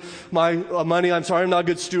don't give my money. I'm sorry I'm not a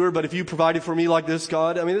good steward, but if you provided for me like this,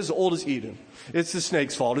 God. I mean, this is old as Eden. It's the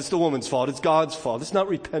snake's fault. It's the woman's fault. It's God's fault. It's not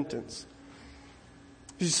repentance.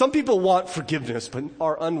 You see, some people want forgiveness, but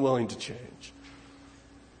are unwilling to change.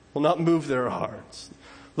 Will not move their hearts.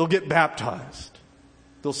 They'll get baptized.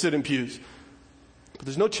 They'll sit in pews. But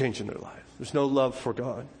there's no change in their life. There's no love for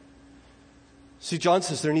God. See, John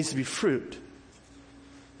says there needs to be fruit.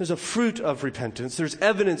 There's a fruit of repentance. There's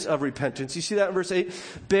evidence of repentance. You see that in verse 8?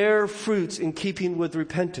 Bear fruits in keeping with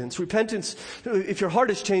repentance. Repentance, if your heart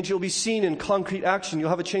has changed, you'll be seen in concrete action. You'll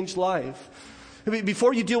have a changed life.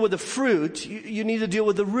 Before you deal with the fruit, you need to deal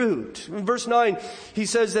with the root. In verse 9, he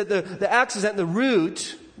says that the axe is at the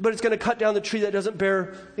root, but it's going to cut down the tree that doesn't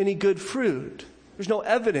bear any good fruit. There's no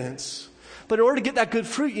evidence. But in order to get that good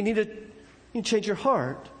fruit, you need to You change your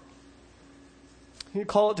heart. You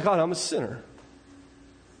call it to God, I'm a sinner.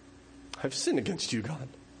 I've sinned against you, God.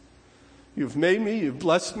 You've made me, you've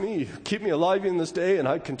blessed me, you keep me alive in this day, and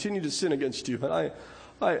I continue to sin against you. And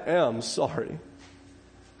I am sorry.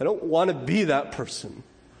 I don't want to be that person.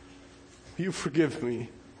 Will you forgive me?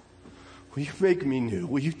 Will you make me new?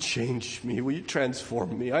 Will you change me? Will you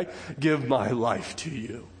transform me? I give my life to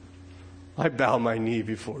you. I bow my knee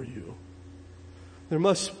before you. There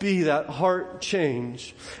must be that heart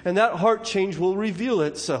change. And that heart change will reveal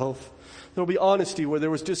itself. There will be honesty where there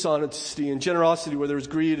was dishonesty, and generosity where there was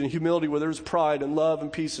greed, and humility where there was pride, and love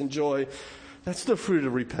and peace and joy. That's the fruit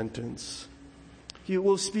of repentance. You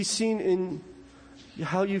will be seen in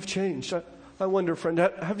how you've changed. I wonder, friend,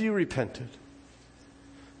 have you repented?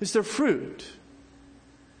 Is there fruit?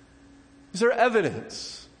 Is there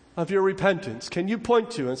evidence of your repentance? Can you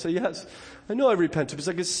point to and say, yes, I know I repented because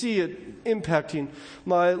I can see it impacting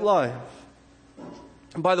my life?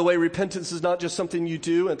 And by the way, repentance is not just something you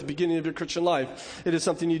do at the beginning of your Christian life. It is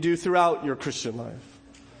something you do throughout your Christian life.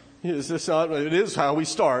 It is how we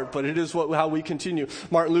start, but it is how we continue.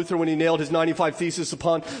 Martin Luther, when he nailed his 95 Theses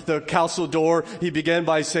upon the castle door, he began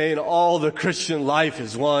by saying, all the Christian life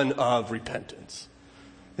is one of repentance.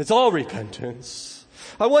 It's all repentance.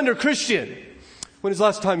 I wonder, Christian, when is the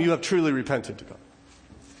last time you have truly repented to God?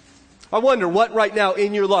 I wonder what right now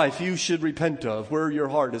in your life you should repent of, where your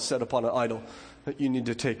heart is set upon an idol that you need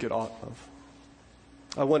to take it off of.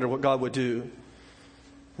 I wonder what God would do.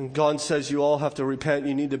 And God says you all have to repent.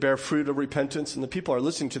 You need to bear fruit of repentance. And the people are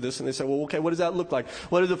listening to this and they say, well, okay, what does that look like?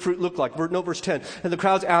 What does the fruit look like? No, verse 10. And the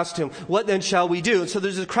crowds asked him, what then shall we do? And so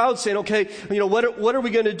there's a crowd saying, okay, what are we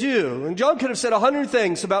going to do? And John could have said 100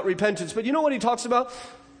 things about repentance, but you know what he talks about?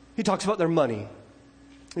 He talks about their money.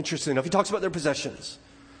 Interesting enough, he talks about their possessions.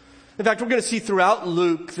 In fact, we're going to see throughout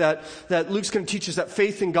Luke that Luke's going to teach us that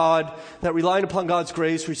faith in God, that relying upon God's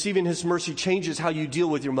grace, receiving His mercy changes how you deal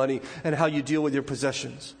with your money and how you deal with your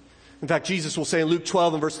possessions. In fact, Jesus will say in Luke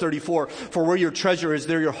 12 and verse 34, for where your treasure is,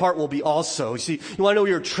 there your heart will be also. You see, you want to know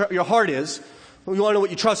where your heart is. You want to know what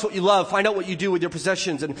you trust, what you love. Find out what you do with your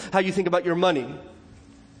possessions and how you think about your money.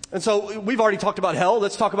 And so we've already talked about hell.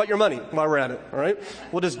 Let's talk about your money while we're at it. All right?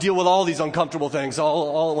 We'll just deal with all these uncomfortable things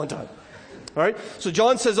all at one time. All right. So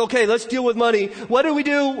John says, okay, let's deal with money. What do we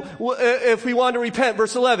do if we want to repent?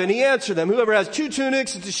 Verse 11, he answered them, whoever has 2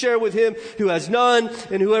 tunics is to share with him who has none,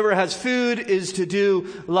 and whoever has food is to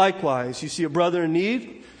do likewise. You see a brother in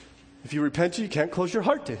need? If you repent, you can't close your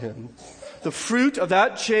heart to him. The fruit of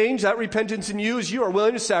that change, that repentance in you, is you are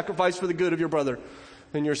willing to sacrifice for the good of your brother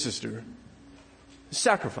and your sister.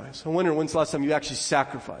 Sacrifice. I wonder when's the last time you actually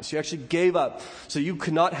sacrificed. You actually gave up so you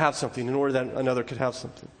could not have something in order that another could have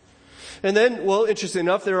something. And then, well, interesting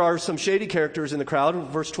enough, there are some shady characters in the crowd. In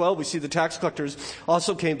verse 12, we see the tax collectors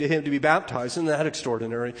also came to him to be baptized. Isn't that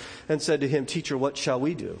extraordinary? And said to him, teacher, what shall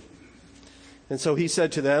we do? And so he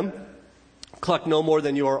said to them, collect no more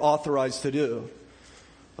than you are authorized to do.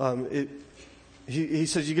 He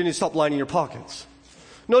says, you're going to stop lining your pockets.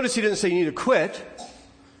 Notice he didn't say you need to quit,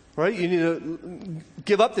 right? You need to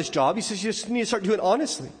give up this job. He says you just need to start doing it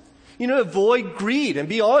honestly. You know, avoid greed and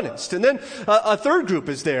be honest. And then a third group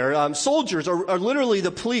is there. Soldiers are literally the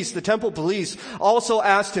police, the temple police, also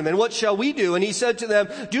asked him, and what shall we do? And he said to them,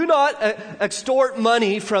 do not extort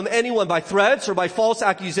money from anyone by threats or by false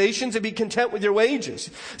accusations, and be content with your wages.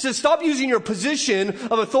 He says, stop using your position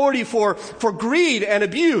of authority for greed and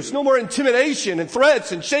abuse. No more intimidation and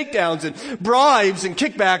threats and shakedowns and bribes and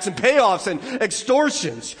kickbacks and payoffs and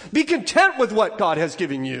extortions. Be content with what God has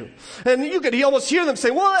given you. And you could almost hear them say,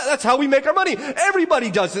 well, that's how we make our money.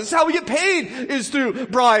 Everybody does this. How we get paid is through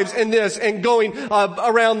bribes and this and going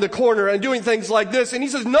around the corner and doing things like this. And he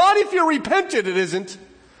says, not if you're repentant, it isn't.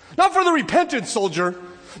 Not for the repentant soldier.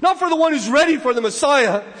 Not for the one who's ready for the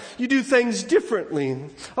Messiah. You do things differently.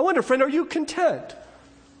 I wonder, friend, are you content?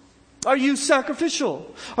 Are you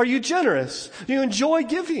sacrificial? Are you generous? Do you enjoy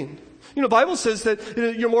giving? You know, the Bible says that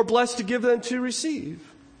you're more blessed to give than to receive.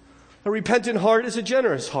 A repentant heart is a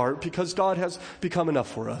generous heart because God has become enough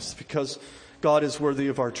for us, because God is worthy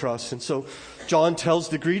of our trust. And so John tells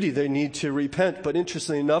the greedy they need to repent. But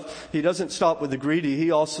interestingly enough, he doesn't stop with the greedy. He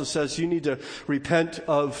also says you need to repent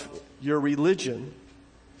of your religion.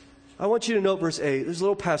 I want you to note verse 8. There's a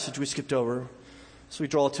little passage we skipped over, so we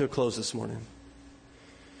draw it to a close this morning.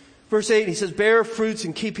 Verse 8, he says, bear fruits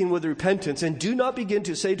in keeping with repentance, and do not begin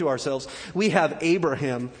to say to ourselves, we have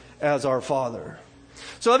Abraham as our father.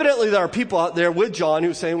 So evidently there are people out there with John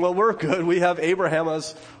who are saying, well, we're good. We have Abraham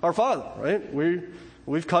as our father, right? We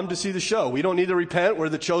We've come to see the show. We don't need to repent. We're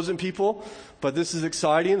the chosen people. But this is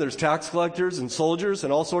exciting. There's tax collectors and soldiers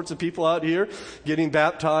and all sorts of people out here getting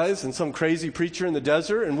baptized and some crazy preacher in the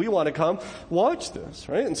desert. And we want to come watch this,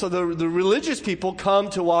 right? And so the religious people come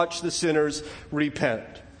to watch the sinners repent.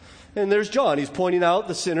 And there's John. He's pointing out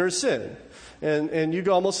the sinner's sin. And you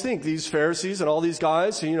can almost think these Pharisees and all these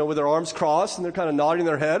guys, with their arms crossed and they're kind of nodding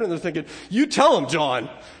their head and they're thinking, you tell him, John,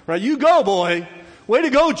 right? You go, boy. Way to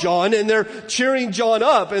go, John. And they're cheering John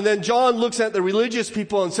up. And then John looks at the religious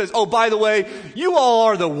people and says, oh, by the way, you all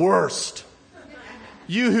are the worst.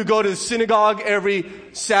 You who go to the synagogue every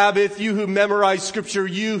Sabbath, you who memorize scripture,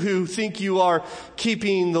 you who think you are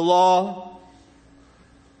keeping the law.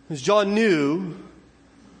 As John knew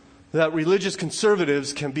that religious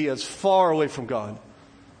conservatives can be as far away from God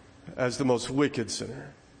as the most wicked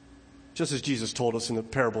sinner. Just as Jesus told us in the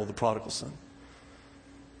parable of the prodigal son.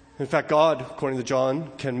 In fact, God, according to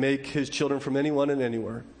John, can make his children from anyone and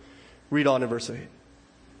anywhere. Read on in verse 8.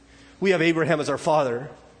 We have Abraham as our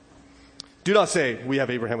father. Do not say, we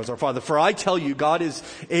have Abraham as our father. For I tell you, God is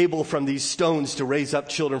able from these stones to raise up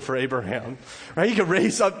children for Abraham. Right? He can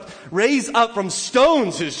raise up from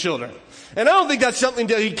stones his children. And I don't think that's something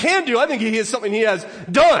that he can do. I think he is something he has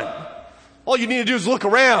done. All you need to do is look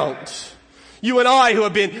around. You and I who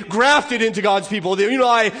have been grafted into God's people, you and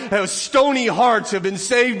I have stony hearts, have been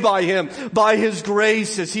saved by him, by his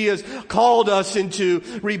grace as he has called us into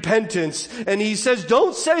repentance. And he says,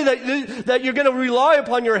 don't say that you're going to rely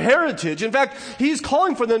upon your heritage. In fact, he's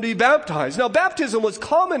calling for them to be baptized. Now, baptism was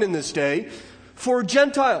common in this day for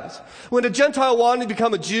Gentiles. When a Gentile wanted to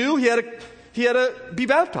become a Jew, he had to be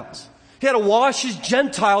baptized. He had to wash his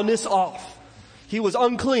Gentileness off. He was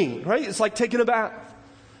unclean, right? It's like taking a bath.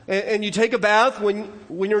 And you take a bath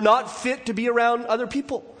when you're not fit to be around other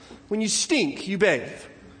people. When you stink, you bathe.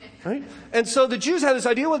 Right? And so the Jews had this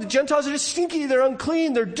idea, well, the Gentiles are just stinky, they're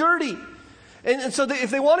unclean, they're dirty. And so if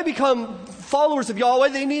they want to become followers of Yahweh,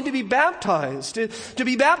 they need to be baptized. To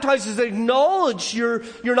be baptized is to acknowledge you're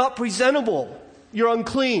not presentable, you're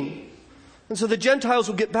unclean. And so the Gentiles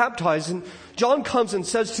will get baptized. And John comes and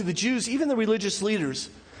says to the Jews, even the religious leaders,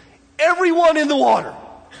 everyone in the water.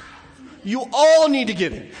 You all need to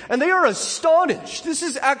get in. And they are astonished. This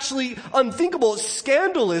is actually unthinkable. It's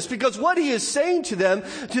scandalous because what he is saying to them,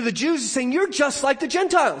 to the Jews, is saying, you're just like the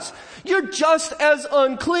Gentiles. You're just as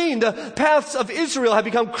unclean. The paths of Israel have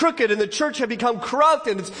become crooked and the church have become corrupt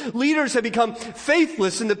and its leaders have become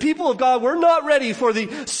faithless and the people of God were not ready for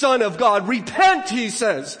the Son of God. Repent, he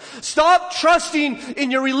says. Stop trusting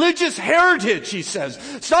in your religious heritage, he says.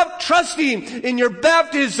 Stop trusting in your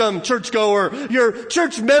baptism, churchgoer, your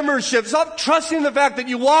church membership. Stop trusting the fact that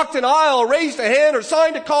you walked an aisle, raised a hand, or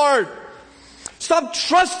signed a card. Stop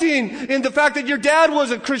trusting in the fact that your dad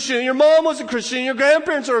was a Christian, and your mom was a Christian, and your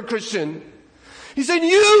grandparents are a Christian. He said,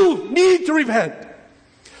 you need to repent.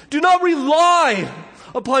 Do not rely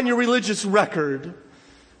upon your religious record.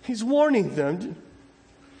 He's warning them.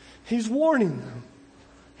 He's warning them.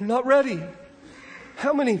 You're not ready.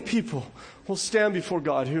 How many people will stand before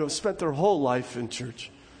God who have spent their whole life in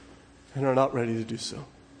church and are not ready to do so?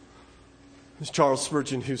 It's Charles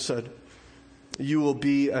Spurgeon who said, you will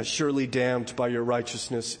be as surely damned by your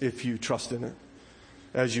righteousness if you trust in it,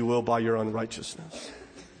 as you will by your unrighteousness.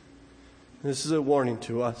 This is a warning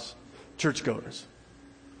to us, churchgoers.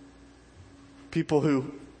 People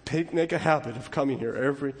who make a habit of coming here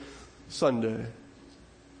every Sunday.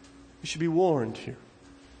 You should be warned here.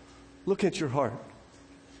 Look at your heart.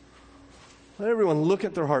 Let everyone look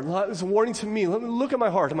at their heart. It's a warning to me. Let me look at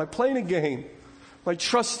my heart. Am I playing a game? Am I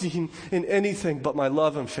trusting in anything but my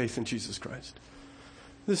love and faith in Jesus Christ?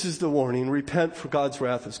 This is the warning. Repent, for God's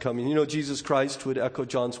wrath is coming. You know, Jesus Christ would echo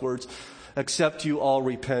John's words, except you all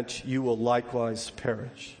repent, you will likewise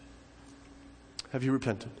perish. Have you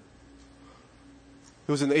repented?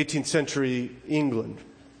 It was in the 18th century England.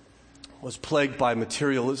 Was plagued by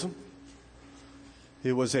materialism.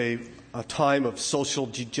 It was a time of social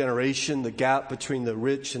degeneration. The gap between the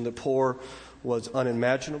rich and the poor was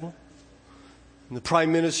unimaginable. And the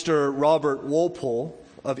Prime Minister, Robert Walpole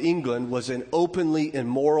of England, was an openly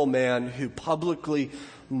immoral man who publicly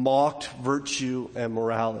mocked virtue and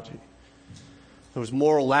morality. There was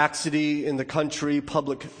moral laxity in the country,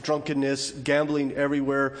 public drunkenness, gambling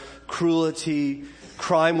everywhere, cruelty,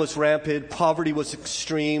 crime was rampant, poverty was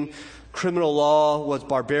extreme, criminal law was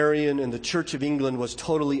barbarian, and the Church of England was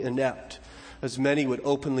totally inept, as many would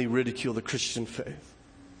openly ridicule the Christian faith.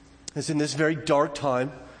 It's in this very dark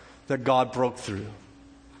time that God broke through.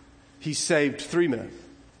 He saved 3 men.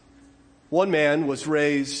 One man was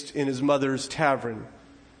raised in his mother's tavern,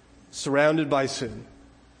 surrounded by sin.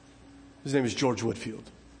 His name is George Whitefield.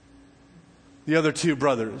 the other two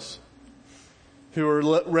brothers who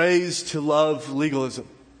were raised to love legalism.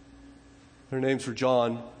 Their names were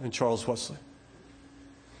John and Charles Wesley.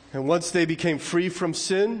 And once they became free from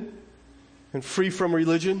sin and free from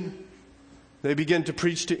religion, they began to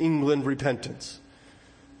preach to England repentance.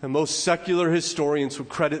 And most secular historians would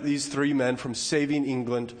credit these three men from saving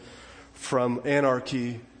England from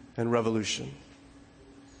anarchy and revolution.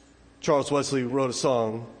 Charles Wesley wrote a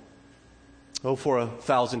song, "Oh, for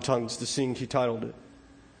 1,000 tongues to sing," he titled it.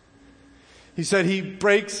 He said he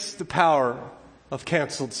breaks the power of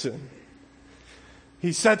canceled sin.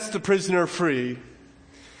 He sets the prisoner free.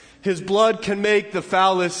 His blood can make the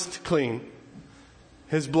foulest clean.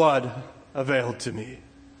 His blood availed to me.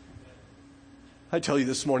 I tell you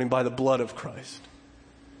this morning, by the blood of Christ,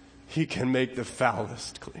 he can make the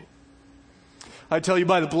foulest clean. I tell you,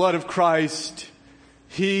 by the blood of Christ,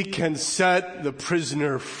 he can set the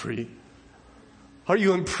prisoner free. Are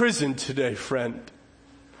you in prison today, friend?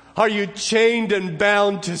 Are you chained and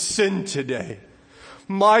bound to sin today?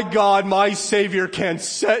 My God, my Savior can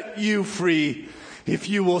set you free if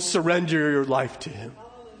you will surrender your life to him.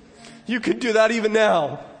 You can do that even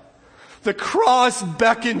now. The cross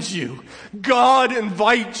beckons you. God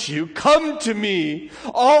invites you. Come to me,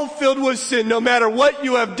 all filled with sin. No matter what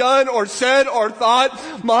you have done or said or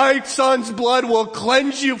thought, my Son's blood will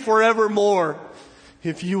cleanse you forevermore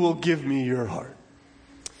if you will give me your heart.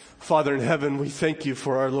 Father in heaven, we thank you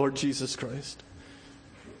for our Lord Jesus Christ.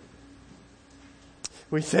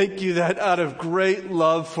 We thank you that out of great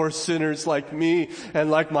love for sinners like me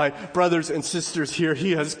and like my brothers and sisters here,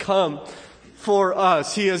 he has come for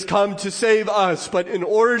us. He has come to save us. But in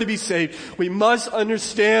order to be saved, we must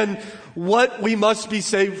understand what we must be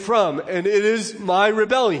saved from. And it is my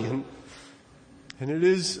rebellion. And it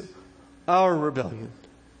is our rebellion,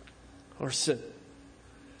 our sin.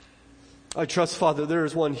 I trust, Father, there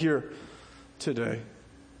is one here today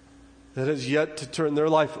that has yet to turn their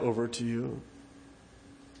life over to you.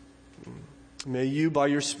 May you, by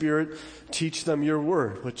your Spirit, teach them your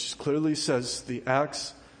word, which clearly says the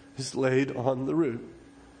axe is laid on the root.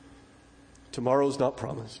 Tomorrow is not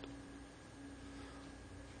promised.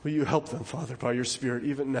 Will you help them, Father, by your Spirit,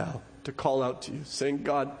 even now, to call out to you, saying,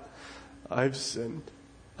 God, I've sinned.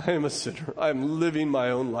 I am a sinner. I am living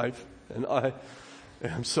my own life, and I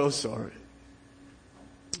am so sorry.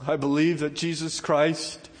 I believe that Jesus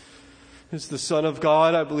Christ is the Son of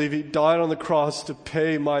God. I believe he died on the cross to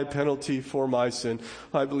pay my penalty for my sin.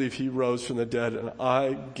 I believe he rose from the dead, and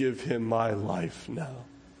I give him my life now.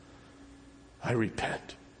 I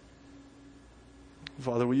repent.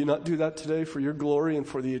 Father, will you not do that today for your glory and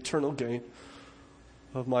for the eternal gain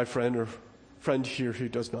of my friend or friend here who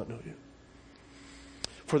does not know you?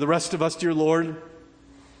 For the rest of us, dear Lord,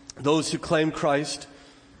 those who claim Christ,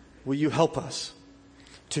 will you help us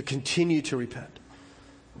to continue to repent,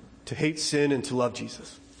 to hate sin, and to love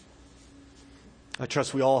Jesus? I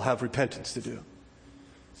trust we all have repentance to do.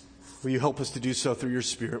 Will you help us to do so through your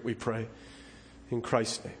Spirit, we pray, in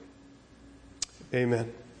Christ's name.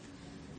 Amen.